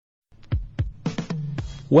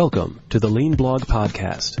Welcome to the Lean Blog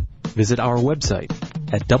Podcast. Visit our website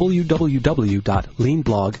at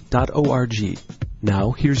www.leanblog.org.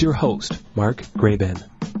 Now, here's your host, Mark Graban.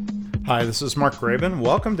 Hi, this is Mark Graban.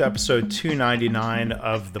 Welcome to episode 299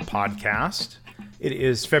 of the podcast. It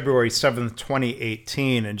is February 7th,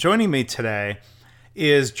 2018, and joining me today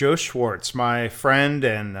is Joe Schwartz, my friend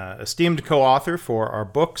and esteemed co-author for our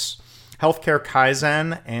books, Healthcare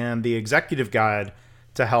Kaizen and The Executive Guide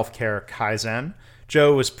to Healthcare Kaizen.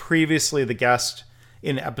 Joe was previously the guest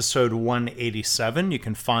in episode 187. You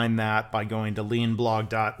can find that by going to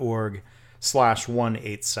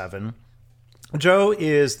leanblog.org/187. Joe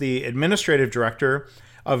is the Administrative Director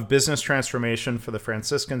of Business Transformation for the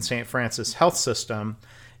Franciscan St. Francis Health System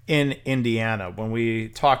in Indiana. When we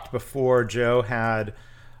talked before, Joe had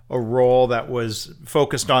a role that was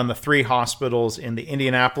focused on the 3 hospitals in the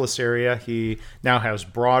Indianapolis area. He now has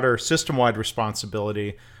broader system-wide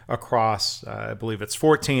responsibility across, I believe it's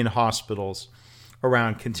 14 hospitals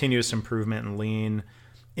around continuous improvement and lean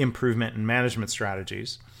improvement and management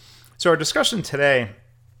strategies. So our discussion today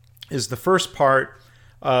is the first part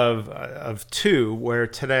of 2, where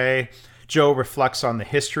today Joe reflects on the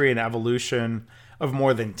history and evolution of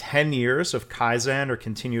more than 10 years of Kaizen or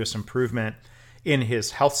continuous improvement in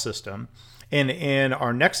his health system. And in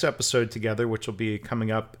our next episode together, which will be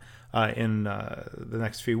coming up in the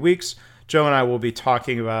next few weeks, Joe and I will be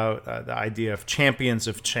talking about the idea of champions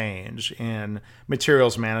of change in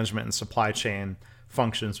materials management and supply chain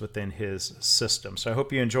functions within his system. So I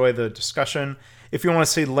hope you enjoy the discussion. If you want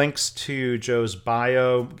to see links to Joe's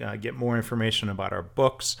bio, get more information about our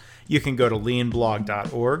books, you can go to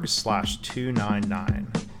leanblog.org/299.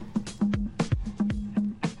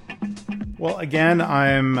 Well, again,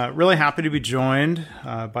 I'm really happy to be joined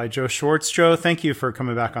by Joe Schwartz. Joe, thank you for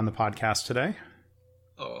coming back on the podcast today.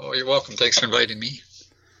 Oh, you're welcome. Thanks for inviting me.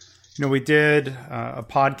 You know, we did a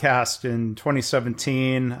podcast in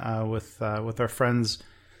 2017 with our friends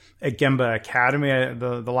at Gemba Academy.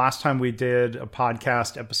 The last time we did a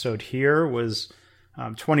podcast episode here was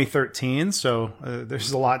 2013. So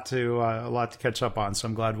there's a lot to catch up on. So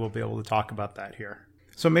I'm glad we'll be able to talk about that here.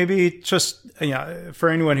 So maybe just for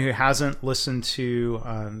anyone who hasn't listened to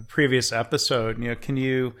the previous episode, can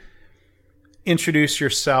you introduce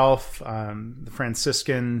yourself, the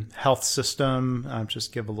Franciscan Health System,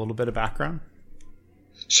 just give a little bit of background?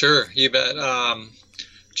 Sure, you bet.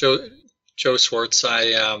 Joe Schwartz.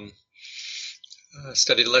 I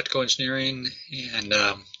studied electrical engineering and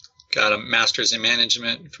got a master's in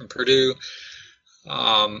management from Purdue,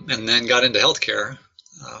 and then got into healthcare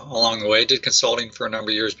along the way. Did consulting for a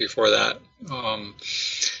number of years before that.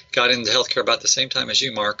 Got into healthcare about the same time as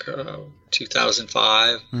you, Mark,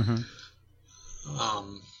 2005. Mm-hmm.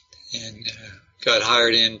 And got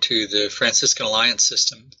hired into the Franciscan Alliance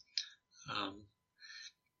system, and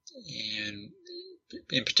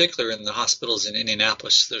in particular in the hospitals in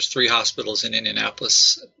Indianapolis. There's 3 hospitals in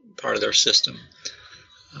Indianapolis, part of their system.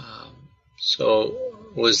 So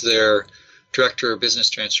was their Director of Business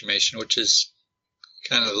Transformation, which is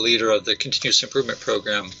kind of the leader of the continuous improvement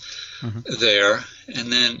program there.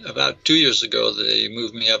 And then about 2 years ago, they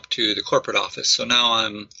moved me up to the corporate office. So now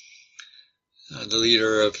I'm the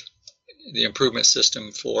leader of the improvement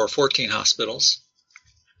system for 14 hospitals.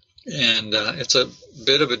 And it's a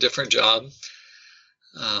bit of a different job.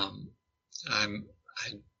 I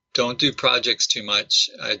don't do projects too much.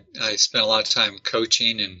 I spend a lot of time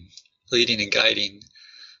coaching and leading and guiding.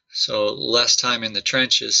 So less time in the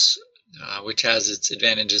trenches, which has its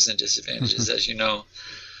advantages and disadvantages, as you know.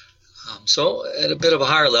 So at a bit of a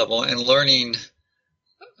higher level, and learning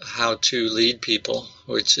how to lead people,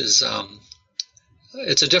 which is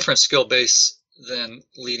it's a different skill base than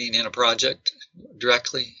leading in a project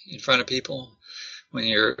directly in front of people. When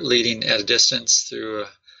you're leading at a distance through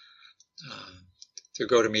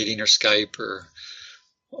GoToMeeting or Skype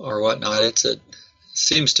or whatnot, it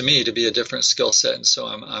seems to me to be a different skill set. And so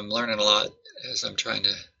I'm learning a lot as I'm trying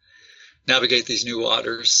to navigate these new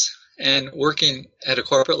waters. And working at a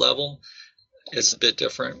corporate level is a bit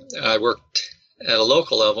different. I worked at a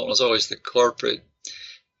local level. It was always the corporate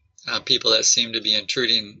people that seem to be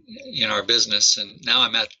intruding in our business, and now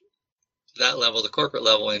I'm at that level, the corporate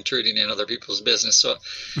level, intruding in other people's business. So,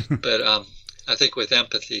 but I think with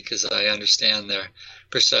empathy, because I understand their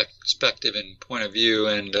perspective and point of view,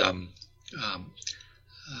 and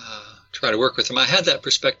try to work with them. I had that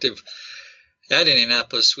perspective at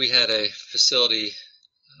Indianapolis. We had a facility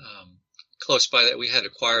close by that we had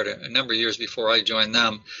acquired a number of years before I joined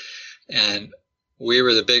them, and we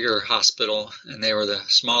were the bigger hospital and they were the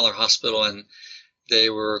smaller hospital, and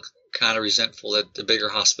they were kind of resentful that the bigger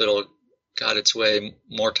hospital got its way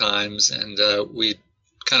more times, and we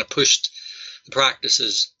kind of pushed the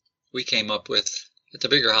practices we came up with at the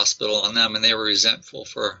bigger hospital on them, and they were resentful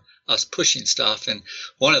for us pushing stuff. And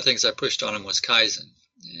one of the things I pushed on them was Kaizen,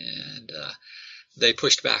 and they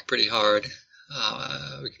pushed back pretty hard.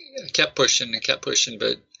 I kept pushing,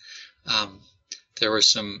 but there were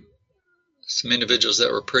some individuals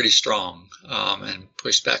that were pretty strong and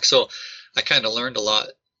pushed back. So I kind of learned a lot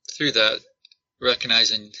through that,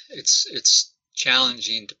 recognizing it's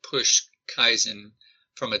challenging to push Kaizen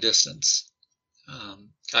from a distance.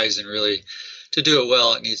 Kaizen really, to do it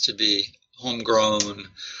well, it needs to be homegrown,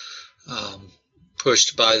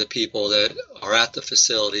 pushed by the people that are at the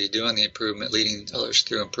facility doing the improvement, leading others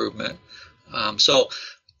through improvement. So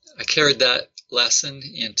I carried that lesson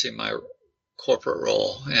into my corporate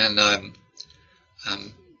role, and I'm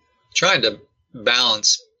trying to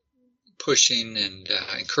balance pushing and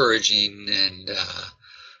encouraging and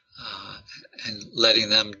letting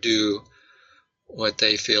them do what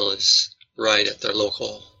they feel is right at their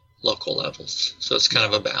local levels. So it's kind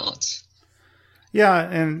of a balance. Yeah,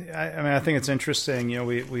 and I think it's interesting. You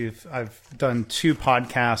know, I've done 2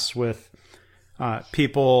 podcasts with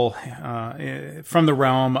people from the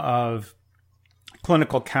realm of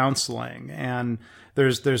clinical counseling, and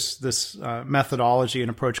there's this methodology and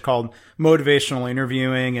approach called motivational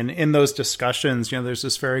interviewing, and in those discussions, you know, there's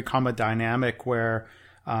this very common dynamic where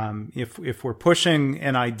if we're pushing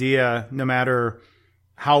an idea, no matter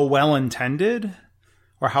how well intended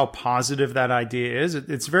or how positive that idea is,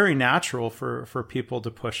 it's very natural for people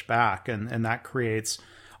to push back, and that creates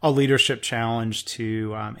a leadership challenge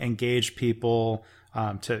to engage people,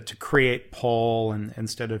 to create pull, and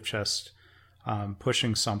instead of just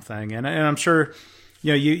pushing something. And I'm sure,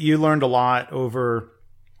 you know, you learned a lot over,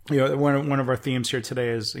 you know, one of our themes here today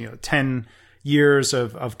is, you know, 10 years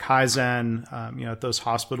of Kaizen, you know, at those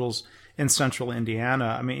hospitals in central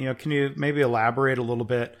Indiana. I mean, you know, can you maybe elaborate a little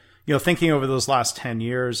bit, you know, thinking over those last 10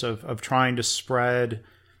 years of trying to spread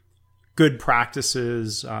good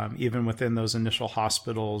practices, even within those initial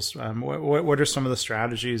hospitals? What are some of the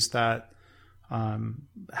strategies that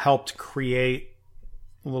helped create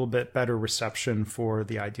a little bit better reception for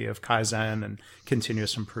the idea of Kaizen and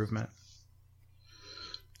continuous improvement?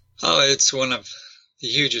 Oh, it's one of the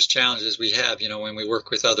hugest challenges we have, you know, when we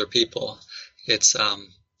work with other people. It's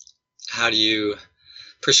how do you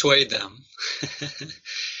persuade them?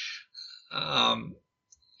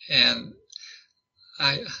 And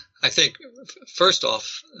I think, first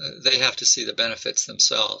off, they have to see the benefits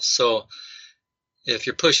themselves. So if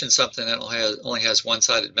you're pushing something that only has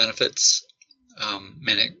one-sided benefits,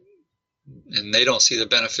 and they don't see the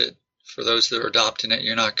benefit for those that are adopting it,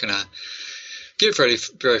 you're not going to get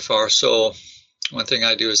very far. So one thing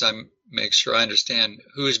I do is I make sure I understand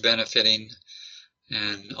who's benefiting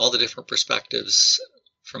and all the different perspectives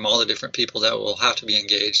from all the different people that will have to be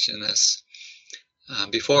engaged in this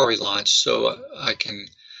before we launch, so I can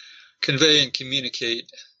convey and communicate,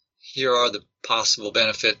 here are the possible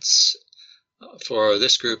benefits for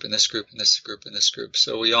this group and this group and this group and this group,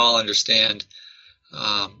 so we all understand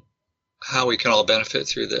how we can all benefit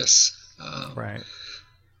through this. Right.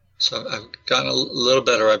 So I've gotten a little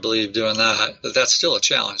better, I believe, doing that. But that's still a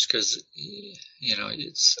challenge because, you know,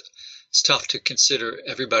 it's tough to consider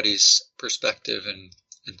everybody's perspective and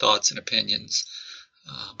thoughts and opinions.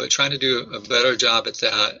 But trying to do a better job at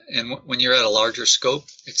that. And when you're at a larger scope,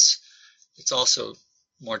 it's also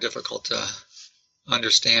more difficult to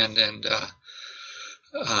understand and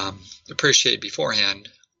appreciate beforehand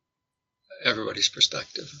everybody's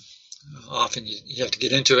perspective. Often you have to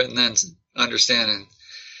get into it and then understand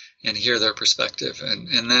and hear their perspective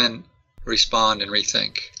and then respond and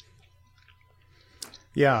rethink.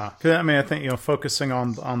 Yeah, I mean, I think, you know, focusing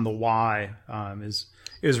on the why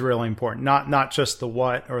is really important. Not just the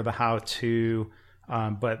what or the how to,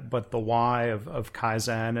 but the why of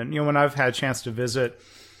Kaizen. And, you know, when I've had a chance to visit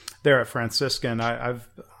there at Franciscan,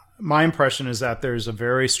 my impression is that there's a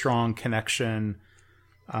very strong connection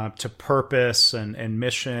to purpose and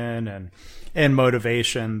mission and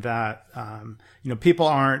motivation that, you know, people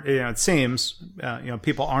aren't, you know, it seems, you know,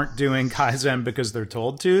 people aren't doing Kaizen because they're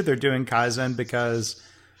told to. They're doing Kaizen because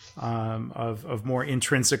of more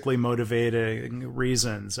intrinsically motivating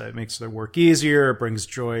reasons. It makes their work easier, it brings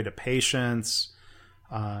joy to patients,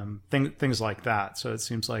 things like that. So it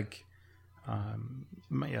seems like,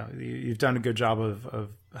 you know, you've done a good job of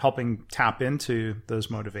helping tap into those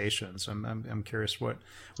motivations. I'm curious, what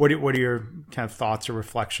are your kind of thoughts or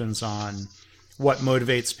reflections on what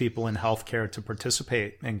motivates people in healthcare to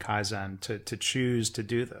participate in Kaizen, to choose to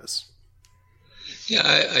do this? Yeah,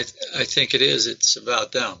 I think it is. It's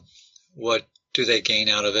about them. What do they gain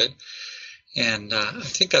out of it? And I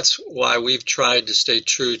think that's why we've tried to stay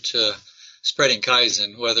true to spreading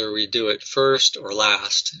Kaizen, whether we do it first or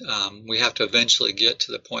last. We have to eventually get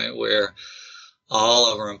to the point where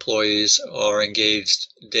all of our employees are engaged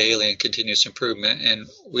daily in continuous improvement. And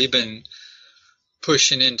we've been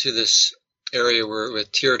pushing into this area where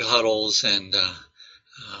with tiered huddles and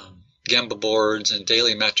Gemba boards and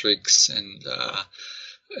daily metrics, and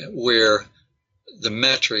where the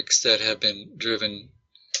metrics that have been driven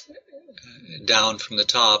down from the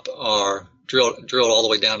top are drilled all the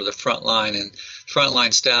way down to the front line, and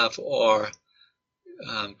frontline staff are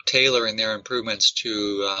tailoring their improvements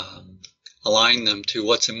to align them to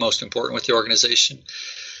what's most important with the organization.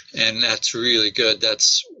 And that's really good.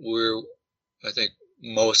 That's where I think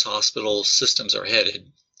most hospital systems are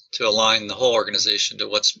headed, to align the whole organization to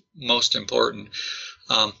what's most important.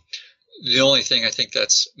 The only thing I think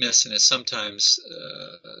that's missing is sometimes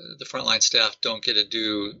the frontline staff don't get to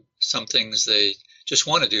do some things they just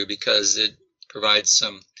want to do because it provides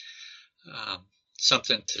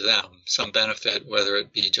something to them, some benefit, whether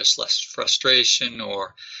it be just less frustration,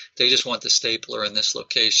 or they just want the stapler in this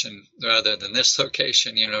location rather than this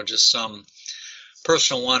location, just some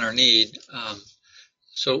personal want or need.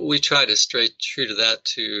 So we try to stay true to that,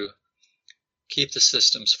 to keep the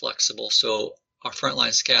systems flexible so our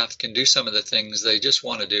frontline staff can do some of the things they just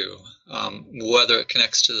want to do, whether it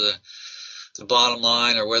connects to the bottom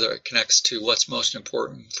line or whether it connects to what's most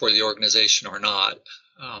important for the organization or not.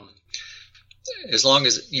 As long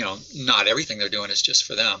as, not everything they're doing is just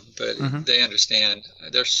for them, but they understand.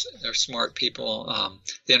 They're smart people.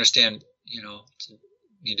 They understand,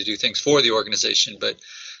 need to do things for the organization, but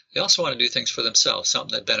they also want to do things for themselves,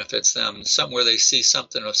 something that benefits them, something where they see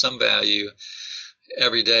something of some value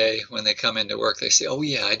every day when they come into work. They say, oh,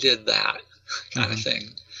 yeah, I did that kind of thing.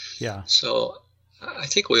 Yeah. So I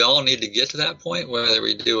think we all need to get to that point, whether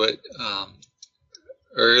we do it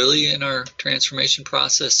early in our transformation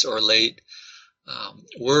process or late.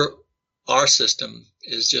 Our system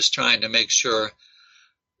is just trying to make sure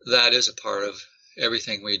that is a part of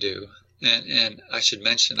everything we do. And I should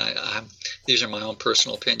mention, these are my own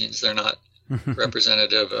personal opinions. They're not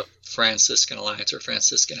representative of Franciscan Alliance or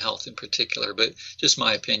Franciscan Health in particular, but just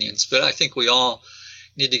my opinions. But I think we all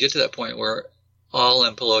need to get to that point where all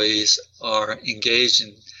employees are engaged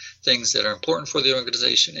in things that are important for the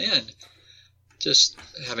organization and just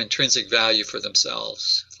have intrinsic value for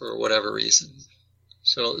themselves for whatever reason.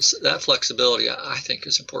 So that flexibility, I think,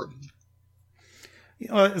 is important.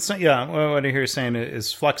 What I hear you saying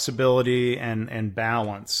is flexibility and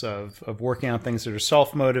balance of working on things that are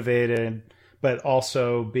self-motivated, but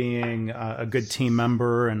also being a good team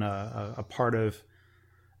member and a part of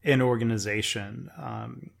an organization.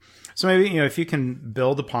 So maybe, if you can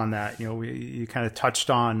build upon that, you kind of touched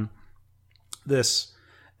on this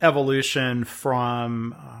evolution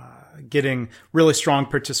from getting really strong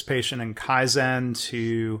participation in Kaizen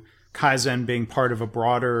to Kaizen being part of a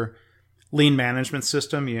broader lean management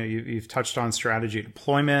system. You've touched on strategy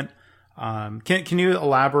deployment. Can you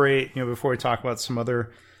elaborate, before we talk about some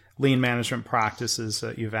other lean management practices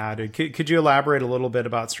that you've added, could you elaborate a little bit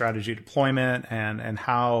about strategy deployment and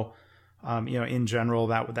how, in general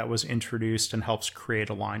that was introduced and helps create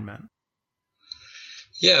alignment?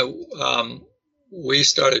 Yeah. We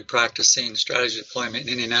started practicing strategy deployment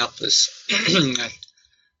in Indianapolis. I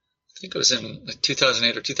think it was in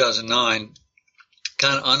 2008 or 2009.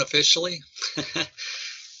 Kind of unofficially,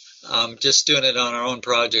 just doing it on our own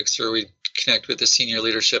projects where we connect with the senior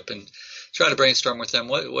leadership and try to brainstorm with them.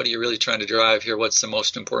 What are you really trying to drive here? What's the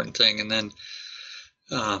most important thing? And then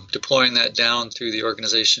deploying that down through the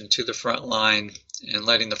organization to the front line and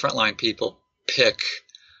letting the frontline people pick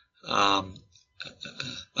a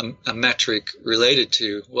metric related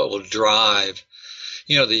to what will drive,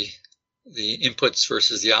 the inputs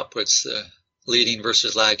versus the outputs, the leading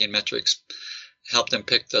versus lagging metrics. Help them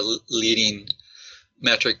pick the leading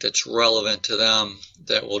metric that's relevant to them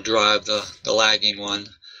that will drive the lagging one.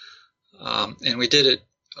 And we did it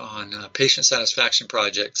on patient satisfaction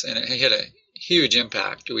projects, and it had a huge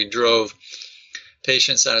impact. We drove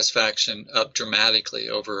patient satisfaction up dramatically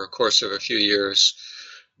over a course of a few years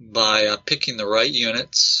by picking the right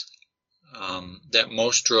units that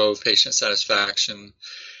most drove patient satisfaction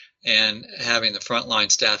and having the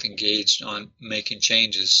frontline staff engaged on making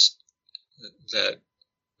changes that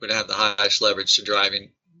would have the highest leverage to driving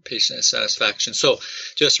patient satisfaction. So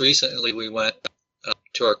just recently we went up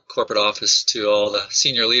to our corporate office to all the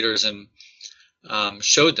senior leaders and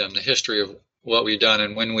showed them the history of what we've done.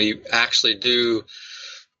 And when we actually do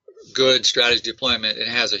good strategy deployment, it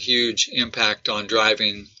has a huge impact on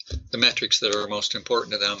driving the metrics that are most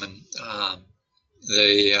important to them. And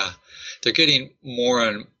they they're getting more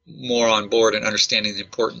and more on board and understanding the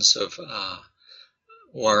importance of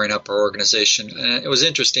wiring up our organization. And it was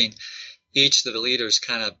interesting. Each of the leaders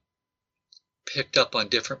kind of picked up on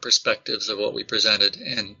different perspectives of what we presented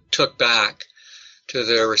and took back to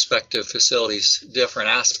their respective facilities different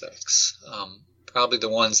aspects, probably the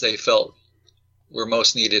ones they felt were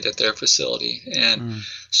most needed at their facility, and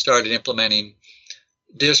started implementing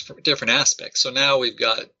different aspects. So now we've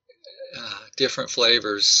got different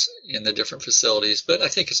flavors in the different facilities, but I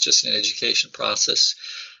think it's just an education process.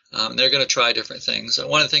 They're going to try different things. And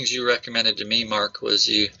one of the things you recommended to me, Mark, was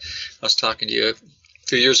I was talking to you a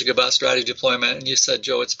few years ago about strategy deployment, and you said,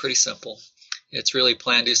 Joe, it's pretty simple. It's really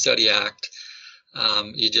plan, do, study, act.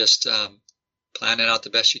 You just plan it out the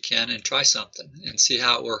best you can and try something and see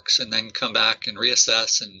how it works, and then come back and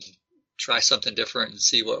reassess and try something different and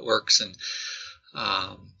see what works. And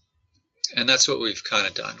that's what we've kind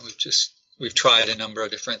of done. We've tried a number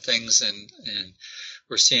of different things, and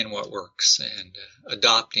we're seeing what works, and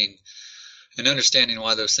adopting and understanding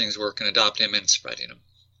why those things work and adopting them and spreading them.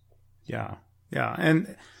 Yeah. Yeah.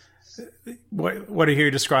 And what I hear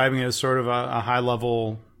you describing is sort of a high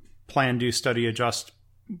level plan, do, study, adjust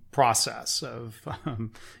process of,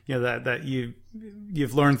 that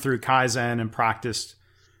you've learned through Kaizen and practiced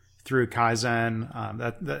through Kaizen.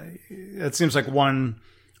 That seems like one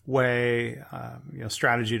way,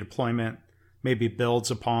 strategy deployment maybe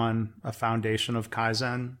builds upon a foundation of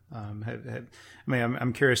Kaizen.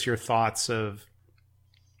 I'm curious your thoughts of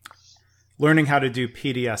learning how to do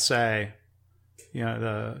PDSA,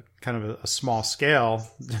 the kind of a small scale.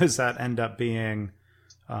 Does that end up being,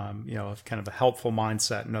 kind of a helpful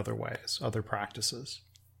mindset in other ways, other practices?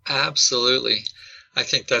 Absolutely. I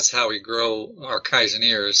think that's how we grow our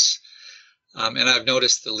Kaizeneers. And I've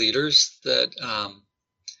noticed the leaders that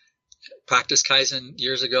practiced Kaizen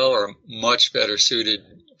years ago are much better suited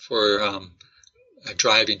for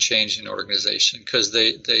driving change in an organization, because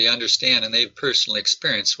they understand and they've personally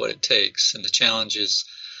experienced what it takes and the challenges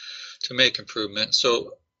to make improvement.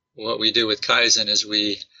 So what we do with Kaizen is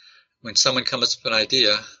when someone comes up with an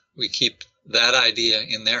idea, we keep that idea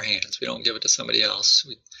in their hands. We don't give it to somebody else,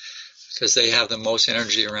 because they have the most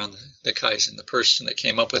energy around the Kaizen, the person that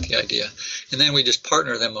came up with the idea. And then we just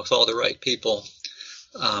partner them with all the right people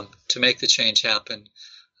to make the change happen,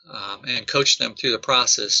 and coach them through the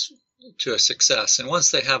process to a success. And once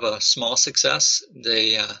they have a small success,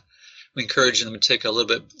 we encourage them to take a little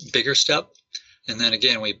bit bigger step. And then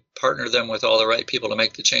again, we partner them with all the right people to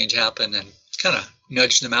make the change happen, and kind of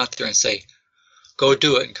nudge them out there and say, go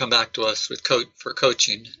do it and come back to us for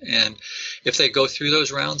coaching. And if they go through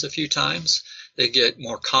those rounds a few times, they get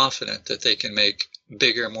more confident that they can make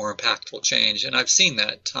bigger, more impactful change. And I've seen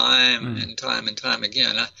that time and time and time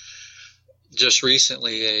again. Just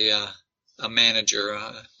recently, a manager,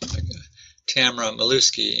 Tamara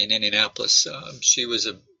Maluski in Indianapolis, she was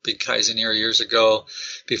a big Kaizeneer years ago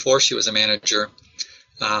before she was a manager.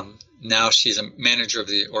 Now she's a manager of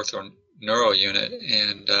the ortho-neuro unit,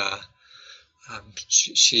 and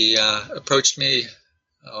she approached me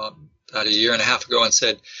about a year and a half ago and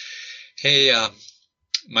said, hey,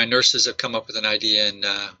 my nurses have come up with an idea, and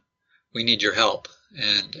we need your help.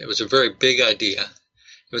 And it was a very big idea.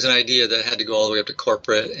 It was an idea that had to go all the way up to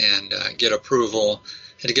corporate and get approval.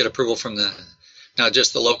 Had to get approval from not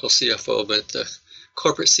just the local CFO, but the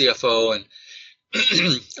corporate CFO. And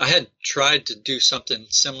I had tried to do something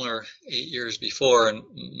similar 8 years before,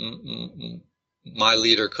 and my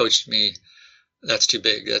leader coached me, that's too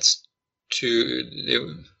big.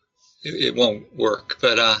 It won't work.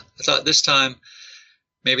 But I thought this time,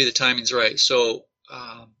 maybe the timing's right. So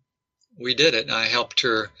we did it, and I helped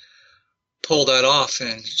her pull that off.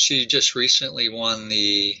 And she just recently won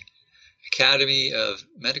the Academy of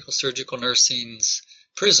Medical Surgical Nursing's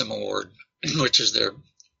PRISM Award, which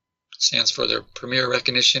stands for their premier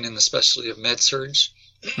recognition in the specialty of med-surg.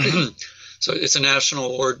 So it's a national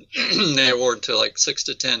award. They award to like 6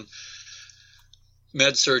 to 10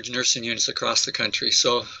 med-surg nursing units across the country.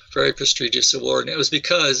 So very prestigious award. And it was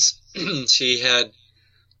because she had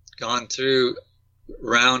gone through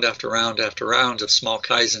round after round after round of small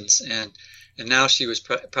Kaizens, and now she was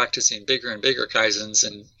practicing bigger and bigger Kaizens,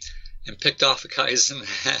 and picked off a Kaizen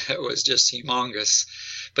that was just humongous.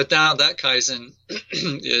 But now that Kaizen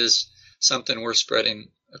is something we're spreading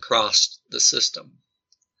across the system.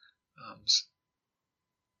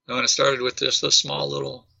 When it started with just those small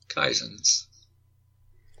little Kaizens.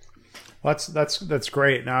 Well, that's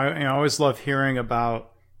great. Now, I always love hearing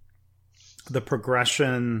about the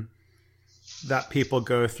progression that people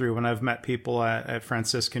go through. When I've met people at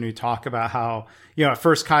Franciscan who talk about how, at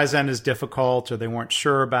first Kaizen is difficult, or they weren't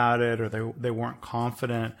sure about it, or they weren't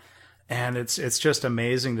confident. And it's just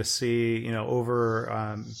amazing to see, over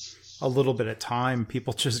a little bit of time,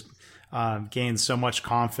 people just gain so much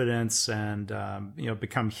confidence and,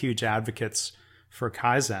 become huge advocates for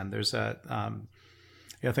Kaizen. There's that,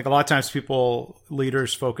 I think a lot of times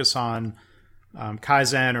leaders focus on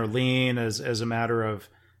Kaizen or Lean as a matter of,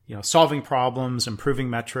 solving problems, improving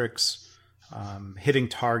metrics, hitting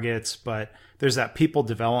targets, but there's that people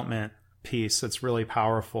development piece that's really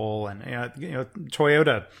powerful. And,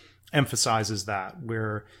 Toyota emphasizes that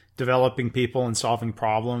we're developing people and solving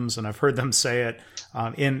problems. And I've heard them say it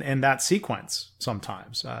in that sequence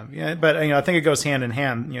sometimes. But I think it goes hand in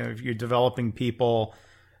hand. If you're developing people,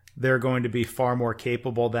 they're going to be far more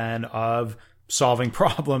capable then of solving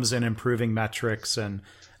problems and improving metrics and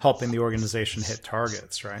helping the organization hit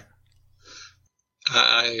targets, right?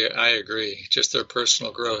 I agree. Just their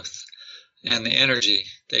personal growth and the energy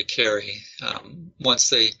they carry. Once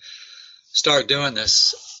they start doing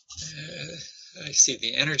this, I see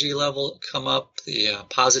the energy level come up, the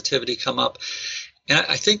positivity come up. And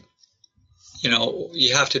I think,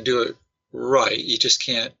 you have to do it right. You just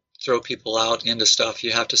can't throw people out into stuff.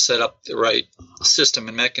 You have to set up the right system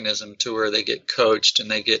and mechanism to where they get coached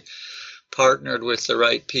and they get partnered with the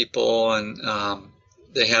right people, and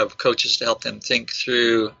they have coaches to help them think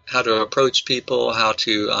through how to approach people, how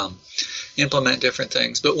to implement different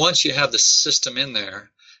things. But once you have the system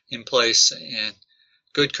in place and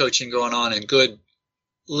good coaching going on and good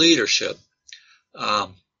leadership,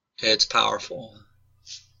 it's powerful.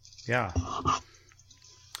 Yeah.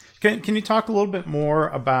 Can you talk a little bit more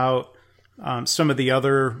about some of the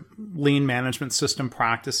other lean management system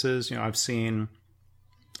practices? I've seen,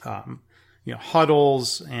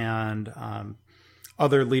 huddles and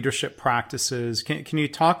other leadership practices. Can you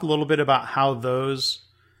talk a little bit about how those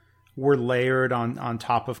were layered on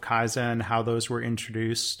top of Kaizen, how those were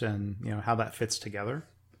introduced, and how that fits together?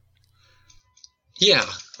 Yeah,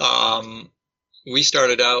 we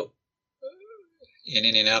started out in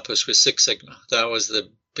Indianapolis with Six Sigma. That was the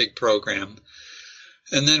big program,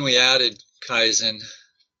 and then we added Kaizen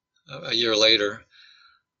a year later,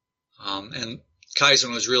 and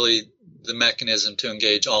Kaizen was really the mechanism to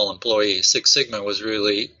engage all employees. Six Sigma was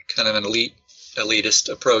really kind of an elitist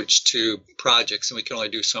approach to projects, and we could only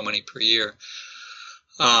do so many per year.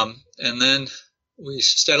 And then we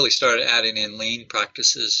steadily started adding in lean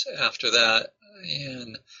practices after that,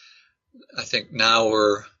 and I think now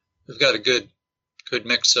we've got a good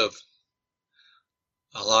mix of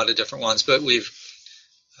a lot of different ones. But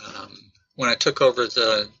when I took over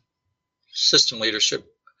the system leadership,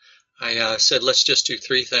 I said, let's just do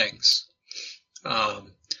three things.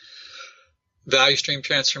 Value stream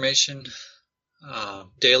transformation,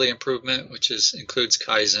 daily improvement, which includes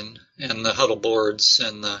Kaizen, and the huddle boards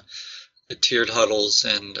and the tiered huddles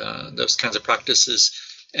and those kinds of practices,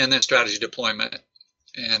 and then strategy deployment.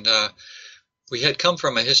 And we had come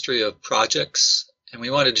from a history of projects, and we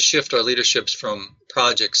wanted to shift our leaderships from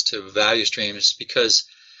projects to value streams, because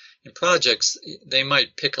in projects, they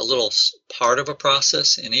might pick a little part of a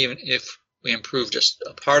process, and even if we improve just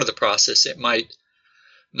a part of the process, it might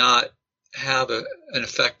not have an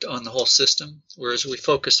effect on the whole system, whereas we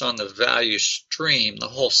focus on the value stream, the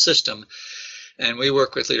whole system, and we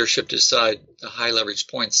work with leadership to decide the high leverage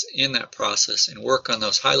points in that process and work on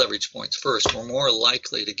those high leverage points first. We're more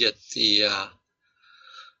likely to get the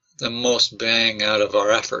most bang out of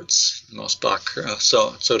our efforts, the most buck,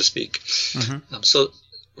 so to speak. Mm-hmm. So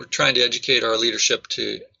we're trying to educate our leadership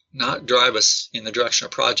to not drive us in the direction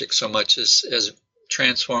of projects so much as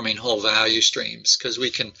transforming whole value streams, because we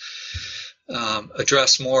can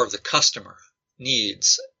address more of the customer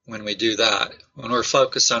needs when we do that. When we're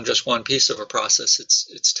focused on just one piece of a process,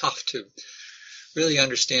 it's tough to really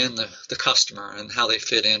understand the customer and how they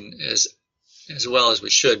fit in as well as we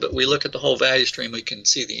should. But we look at the whole value stream, we can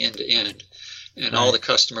see the end to end and all the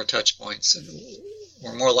customer touch points, and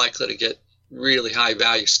we're more likely to get really high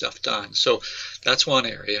value stuff done. So that's one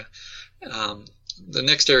area. The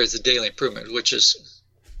next area is the daily improvement, which is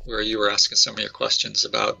where you were asking some of your questions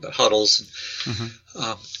about the huddles.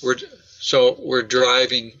 Mm-hmm.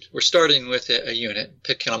 We're starting with a unit,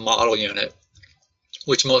 picking a model unit,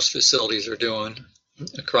 which most facilities are doing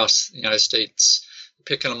across the United States,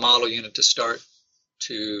 picking a model unit to start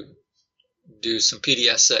to do some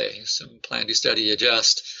PDSA, some plan, do, study,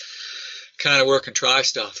 adjust, kind of work and try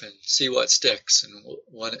stuff and see what sticks and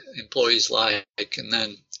what employees like, and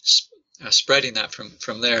then spreading that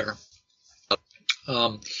from there.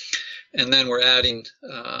 And then we're adding,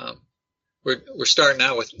 we're starting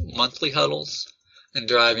out with monthly huddles and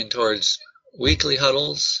driving towards weekly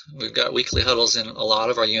huddles. We've got weekly huddles in a lot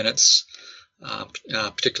of our units,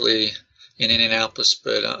 particularly in Indianapolis,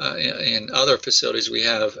 but in other facilities we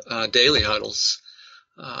have daily huddles.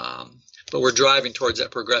 But we're driving towards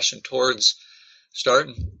that progression, towards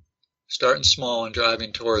starting small and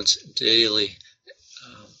driving towards daily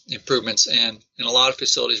improvements. And in a lot of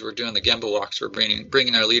facilities, we're doing the Gemba walks. We're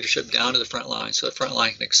bringing our leadership down to the front line so the front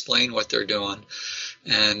line can explain what they're doing,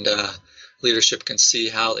 and leadership can see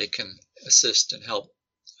how they can assist and help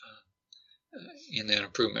in that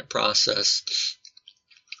improvement process.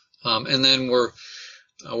 And then we're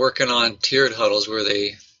working on tiered huddles where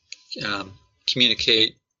they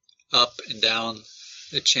communicate up and down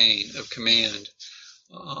the chain of command,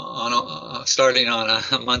 starting on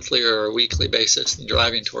a monthly or a weekly basis and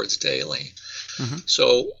driving towards daily. Mm-hmm.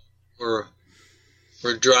 So we're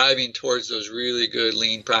driving towards those really good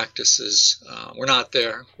lean practices. We're not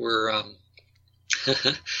there. We're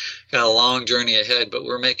got a long journey ahead, but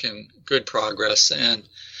we're making good progress. And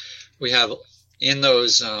we have in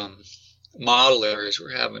those model areas,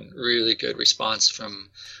 we're having really good response from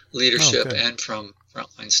leadership and from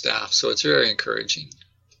frontline staff. So it's very encouraging.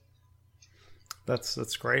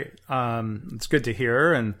 That's great. It's good to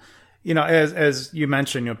hear. And, as you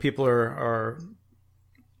mentioned, people are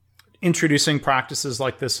introducing practices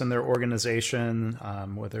like this in their organization,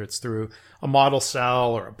 whether it's through a model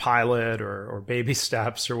cell or a pilot or baby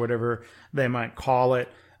steps or whatever they might call it.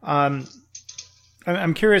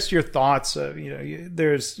 I'm curious your thoughts.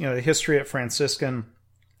 There's the history at Franciscan,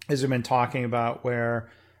 as we've been talking about, where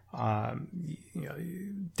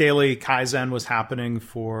daily Kaizen was happening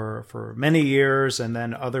for many years, and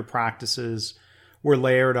then other practices were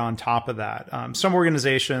layered on top of that. Some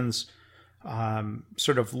organizations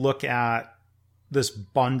sort of look at this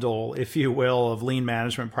bundle, if you will, of lean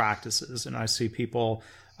management practices, and I see people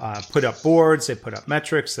put up boards, they put up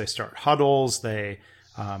metrics, they start huddles, they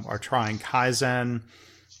are trying Kaizen,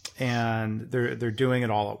 and they're doing it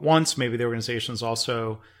all at once. Maybe the organization's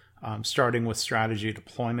also starting with strategy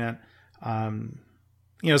deployment.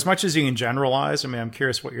 As much as you can generalize, I'm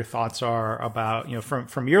curious what your thoughts are about,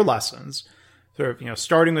 from your lessons, sort of,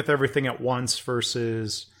 starting with everything at once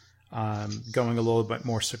versus going a little bit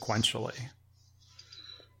more sequentially.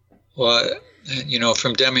 Well,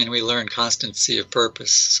 from Deming, we learned constancy of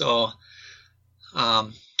purpose. So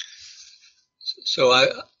I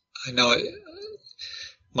know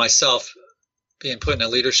myself, being put in a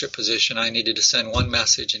leadership position, I needed to send one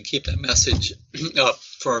message and keep that message up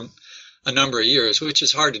for a number of years, which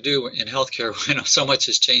is hard to do in healthcare when so much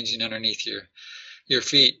is changing underneath your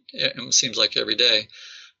feet. It seems like every day.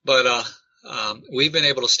 But we've been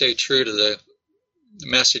able to stay true to the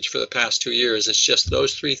message for the past 2 years. It's just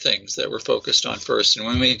those three things that we're focused on first. And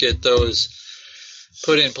when we get those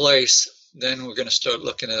put in place, then we're going to start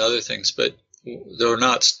looking at other things. But they're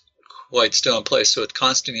not quite still in place. So it's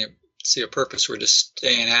constantly see a purpose. We're just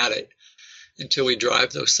staying at it until we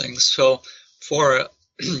drive those things. So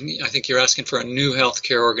I think you're asking for a new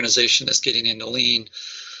healthcare organization that's getting into lean.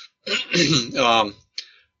 It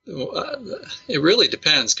really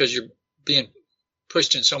depends, because you're being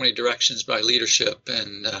pushed in so many directions by leadership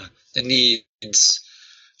and the needs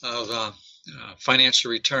of financial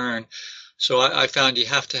return. So I found you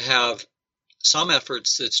have to have some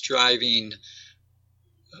efforts that's driving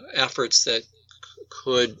efforts that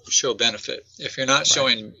could show benefit. If you're not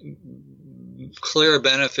showing clear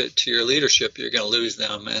benefit to your leadership, you're going to lose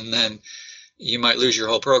them, and then you might lose your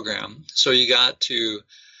whole program. So you got to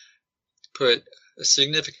put a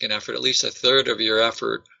significant effort, at least a third of your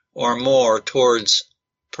effort or more, towards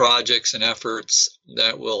projects and efforts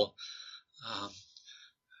that will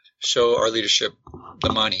show our leadership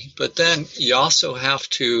the money. But then you also have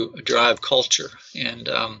to drive culture, and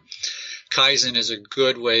Kaizen is a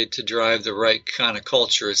good way to drive the right kind of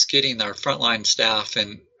culture. It's getting our frontline staff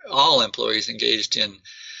and all employees engaged in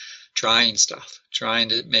trying stuff, trying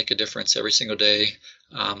to make a difference every single day,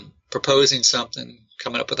 proposing something,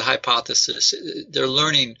 coming up with a hypothesis. They're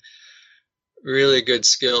learning really good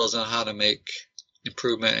skills on how to make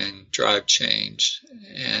improvement and drive change.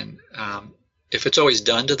 And if it's always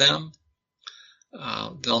done to them,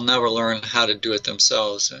 they'll never learn how to do it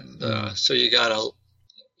themselves. And so you got to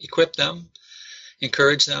equip them,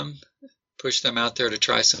 encourage them, push them out there to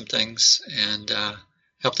try some things, and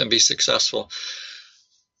help them be successful.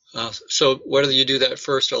 So whether you do that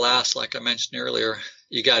first or last, like I mentioned earlier,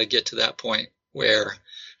 you got to get to that point where,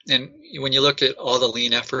 and when you look at all the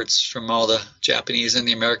lean efforts from all the Japanese and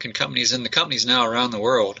the American companies and the companies now around the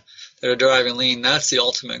world that are driving lean, that's the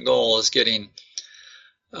ultimate goal, is getting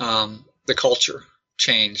the culture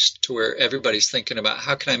changed to where everybody's thinking about,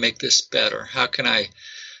 how can I make this better? How can I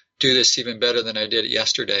do this even better than I did it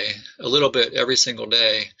yesterday? A little bit every single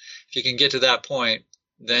day. If you can get to that point,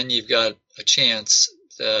 then you've got a chance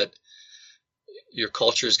that your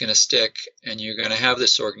culture is going to stick, and you're going to have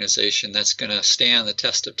this organization that's going to stand the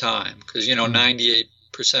test of time. Because 98%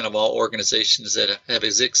 of all organizations that have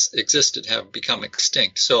existed have become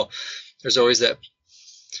extinct. So there's always that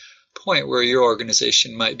point where your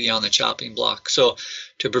organization might be on the chopping block. So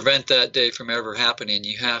to prevent that day from ever happening,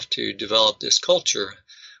 you have to develop this culture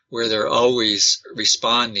where they're always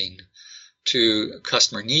responding to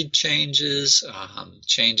customer need changes,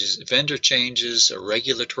 vendor changes, or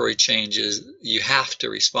regulatory changes. You have to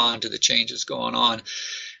respond to the changes going on.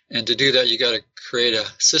 And to do that, you got to create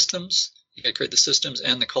systems. You got to create the systems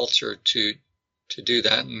and the culture to do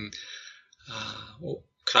that. And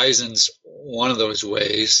Kaizen's one of those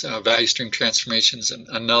ways. Value stream transformation's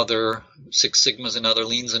another. Six Sigma's another.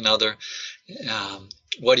 Lean's another.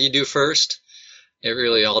 What do you do first? It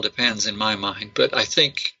really all depends in my mind. But I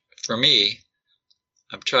think for me,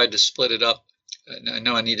 I've tried to split it up. I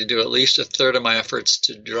know I need to do at least a third of my efforts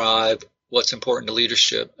to drive what's important to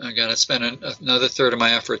leadership. I got to spend another third of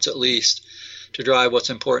my efforts at least to drive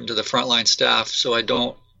what's important to the frontline staff, so I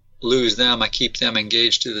don't lose them. I keep them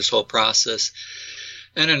engaged through this whole process.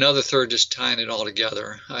 And another third just tying it all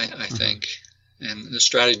together, I think. And the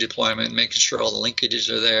strategy deployment, making sure all the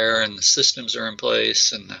linkages are there and the systems are in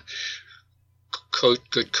place and the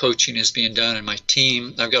good coaching is being done. And my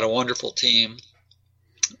team, I've got a wonderful team,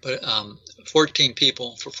 but 14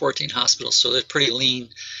 people for 14 hospitals. So they're a pretty lean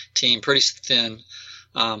team, pretty thin.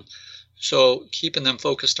 So keeping them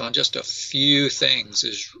focused on just a few things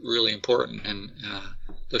is really important. And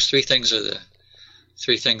those three things are the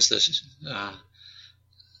three things that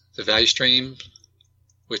the value stream,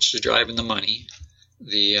 which is driving the money,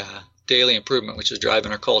 the daily improvement, which is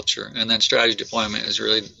driving our culture, and then strategy deployment is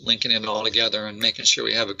really linking it all together and making sure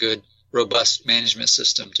we have a good, robust management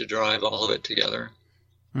system to drive all of it together.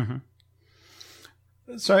 Mm-hmm.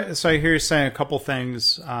 So I hear you saying a couple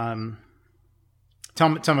things. Tell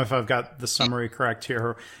me if I've got the summary correct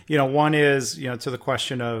here. One is, to the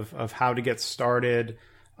question of how to get started.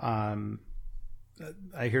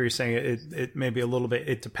 I hear you saying it may be a little bit,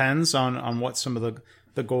 it depends on what some of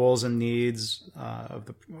the goals and needs of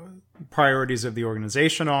the priorities of the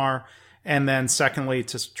organization are. And then secondly,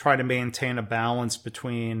 to try to maintain a balance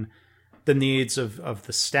between the needs of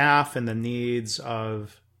the staff and the needs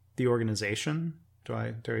of the organization. Do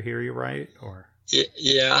I hear you right? Or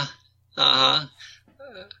yeah.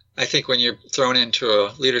 I think when you're thrown into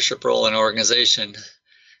a leadership role in an organization,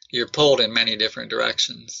 you're pulled in many different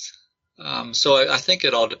directions. So I think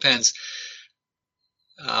it all depends.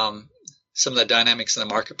 Some of the dynamics in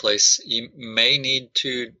the marketplace, you may need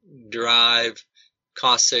to drive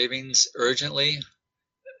cost savings urgently,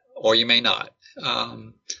 or you may not.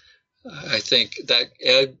 I think that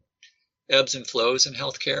ebbs and flows in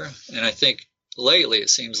healthcare, and I think lately it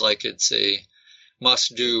seems like it's a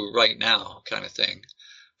must-do right now kind of thing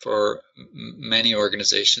for many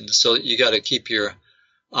organizations. So you got to keep your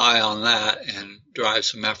eye on that and drive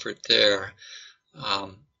some effort there.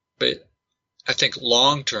 But I think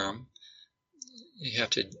long-term, you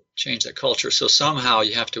have to change that culture. So somehow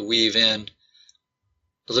you have to weave in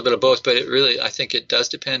a little bit of both. But I think it does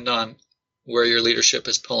depend on where your leadership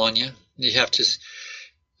is pulling you. You have to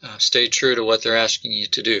stay true to what they're asking you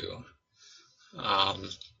to do.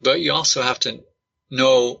 But you also have to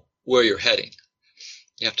know where you're heading.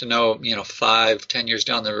 You have to know, 5-10 years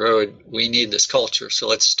down the road, we need this culture. So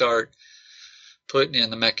let's start putting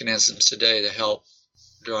in the mechanisms today to help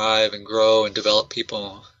drive and grow and develop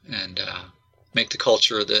people and make the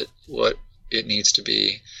culture that what it needs to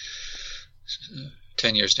be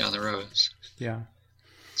 10 years down the road. Yeah.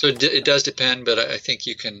 So it does depend, but I think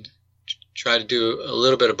you can try to do a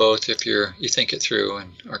little bit of both if you think it through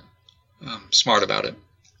and are smart about it.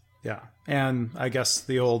 Yeah. And I guess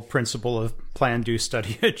the old principle of plan, do,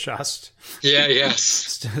 study, adjust. Yeah, yes.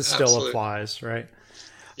 still Absolutely. applies, right?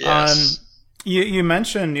 Yes. You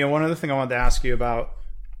mentioned, one other thing I wanted to ask you about,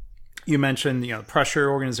 you mentioned, pressure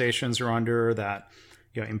organizations are under, that,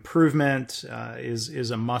 improvement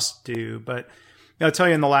is a must do. But I'll tell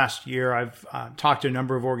you, in the last year, I've talked to a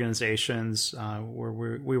number of organizations where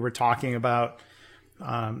we were talking about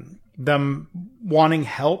them wanting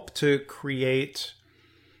help to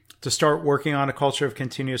start working on a culture of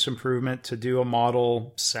continuous improvement, to do a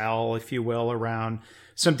model sell, if you will, around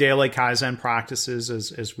some daily Kaizen practices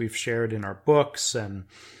as we've shared in our books. And,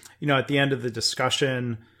 at the end of the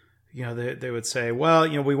discussion, they would say, well,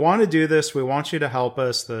 we want to do this. We want you to help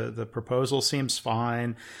us. The proposal seems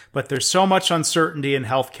fine, but there's so much uncertainty in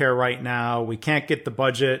healthcare right now. We can't get the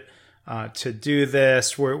budget to do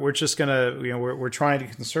this. We're just going to, we're trying to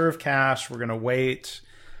conserve cash. We're going to wait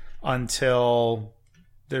until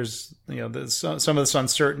some of this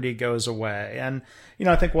uncertainty goes away. And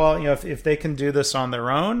I think, well, if they can do this on their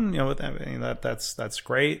own, that's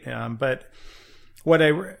great. But what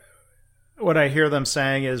I hear them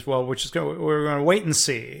saying is, well, we're going to wait and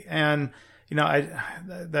see. And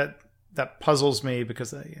that puzzles me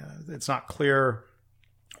because it's not clear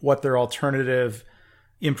what their alternative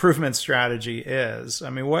improvement strategy is. I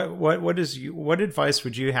mean, what advice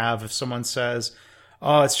would you have if someone says,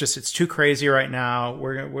 "Oh, it's too crazy right now.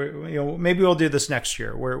 Maybe we'll do this next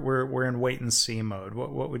year. We're in wait and see mode."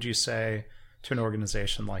 What would you say to an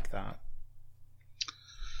organization like that?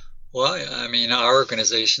 Well, I mean, our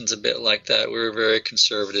organization's a bit like that. We're very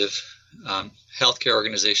conservative. Healthcare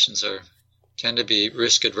organizations tend to be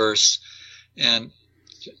risk adverse, and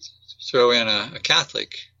throw in a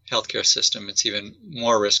Catholic healthcare system, it's even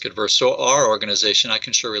more risk adverse. So our organization, I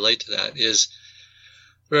can sure relate to that, is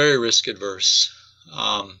very risk adverse.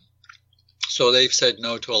 So they've said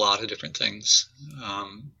no to a lot of different things,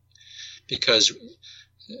 because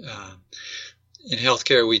in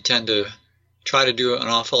healthcare we tend to try to do an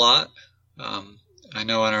awful lot. I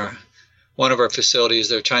know in one of our facilities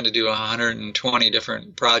they're trying to do 120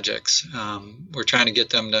 different projects. We're trying to get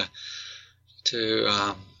them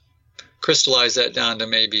to crystallize that down to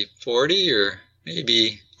maybe 40 or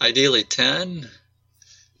maybe ideally 10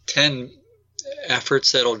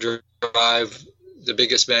 efforts that'll drive the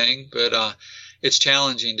biggest bang. But it's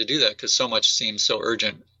challenging to do that because so much seems so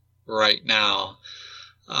urgent right now.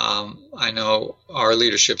 I know our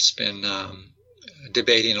leadership's been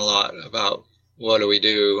debating a lot about what do we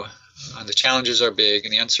do. The challenges are big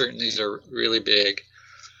and the uncertainties are really big.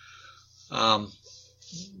 But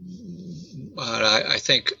I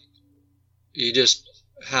think you just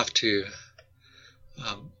have to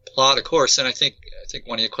plot a course, and I think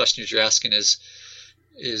one of the questions you're asking is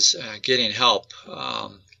getting help. I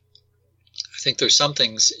think there's some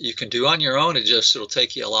things you can do on your own. It'll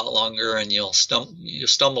take you a lot longer, and you'll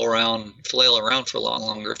stumble around, flail around for a lot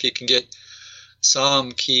longer. If you can get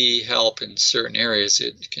some key help in certain areas,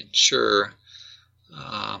 it can sure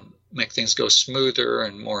make things go smoother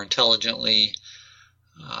and more intelligently.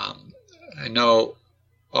 I know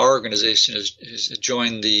our organization has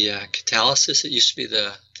joined the Catalysis. It used to be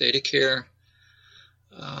the ThedaCare.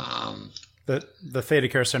 The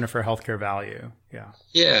ThedaCare Center for Healthcare Value. Yeah.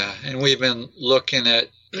 Yeah, and we've been looking at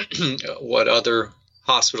what other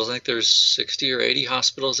hospitals. I think there's 60 or 80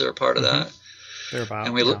 hospitals that are part of that. They're about.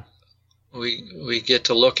 And we get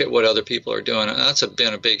to look at what other people are doing. And that's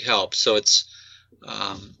been a big help. So it's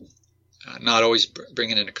not always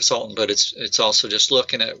bringing in a consultant, but it's also just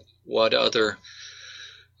looking at what other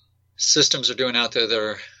systems are doing out there that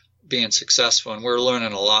are being successful, and we're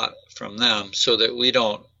learning a lot from them so that we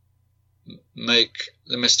don't make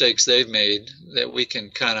the mistakes they've made, that we can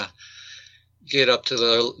kind of get up to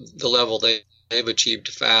the level they've achieved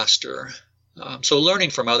faster. So learning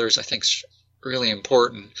from others, I think, is really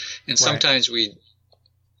important. And sometimes we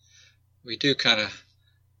do kind of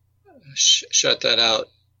shut that out,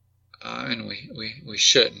 and we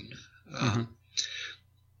shouldn't.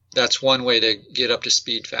 That's one way to get up to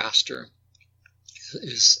speed faster,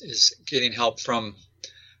 is getting help from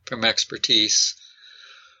expertise.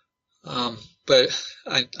 But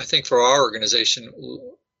I think for our organization,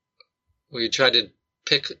 we try to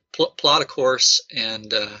plot a course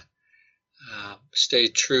and stay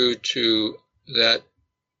true to that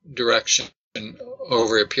direction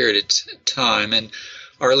over a period of time. And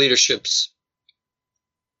our leadership's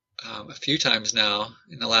a few times now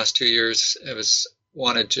in the last 2 years has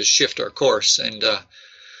wanted to shift our course, and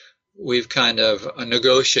we've kind of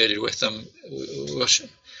negotiated with them.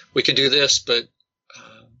 We can do this, but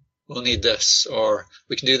we'll need this, or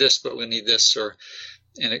we can do this, but we'll need this,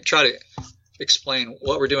 and try to explain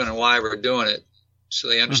what we're doing and why we're doing it, so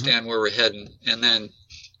they understand where we're heading, and then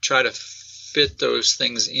try to fit those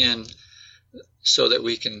things in so that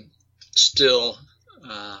we can still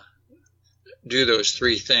do those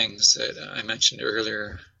three things that I mentioned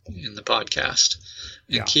earlier in the podcast,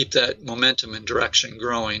 and keep that momentum and direction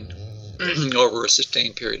growing over a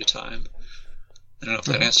sustained period of time. I don't know if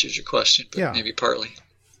that answers your question, but maybe partly.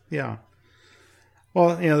 Yeah.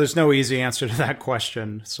 Well, there's no easy answer to that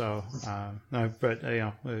question. So, but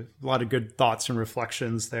a lot of good thoughts and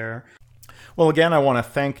reflections there. Well, again, I want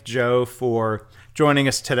to thank Joe for joining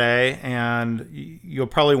us today, and you'll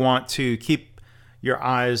probably want to keep your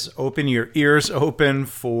eyes open, your ears open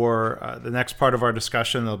for the next part of our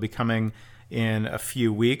discussion. They'll be coming in a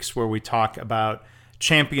few weeks, where we talk about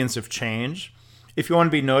champions of change. If you want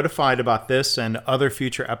to be notified about this and other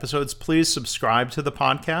future episodes, please subscribe to the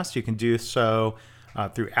podcast. You can do so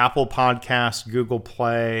through Apple Podcasts, Google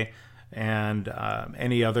Play, and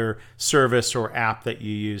any other service or app that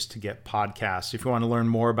you use to get podcasts. If you want to learn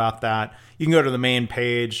more about that, you can go to the main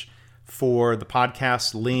page for the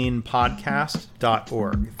podcast,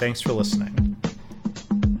 leanpodcast.org. Thanks for listening.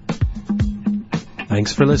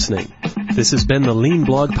 Thanks for listening. This has been the Lean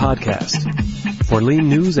Blog Podcast. For Lean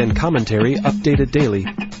news and commentary updated daily,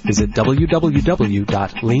 visit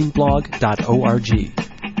www.leanblog.org.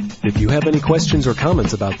 If you have any questions or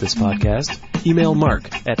comments about this podcast, email Mark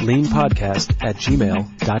at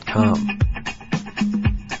leanpodcast@gmail.com.